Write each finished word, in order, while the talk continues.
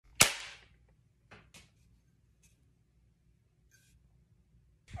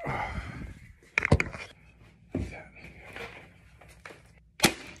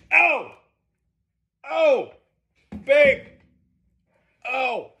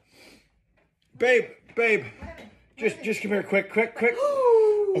babe, just come here, quick.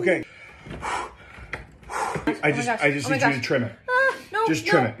 Okay. I just need you to trim it. No, just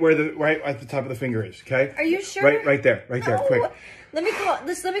trim it where the right at the top of the finger is. Okay. Are you sure? Right there, quick. Let me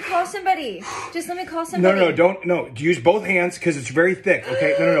call somebody. Just let me call somebody. No. Use both hands because it's very thick.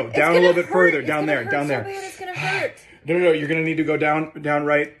 Okay. No. Down a little bit further. Down there. So bad, it's gonna hurt. No. You're gonna need to go down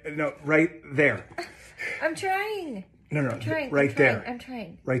right. No, right there. I'm trying. No. I'm trying. Right there. I'm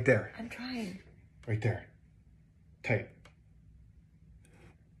trying. Right there. I'm trying. Right there. Tight.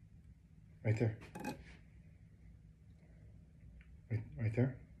 Right there. Right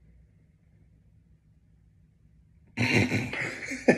there.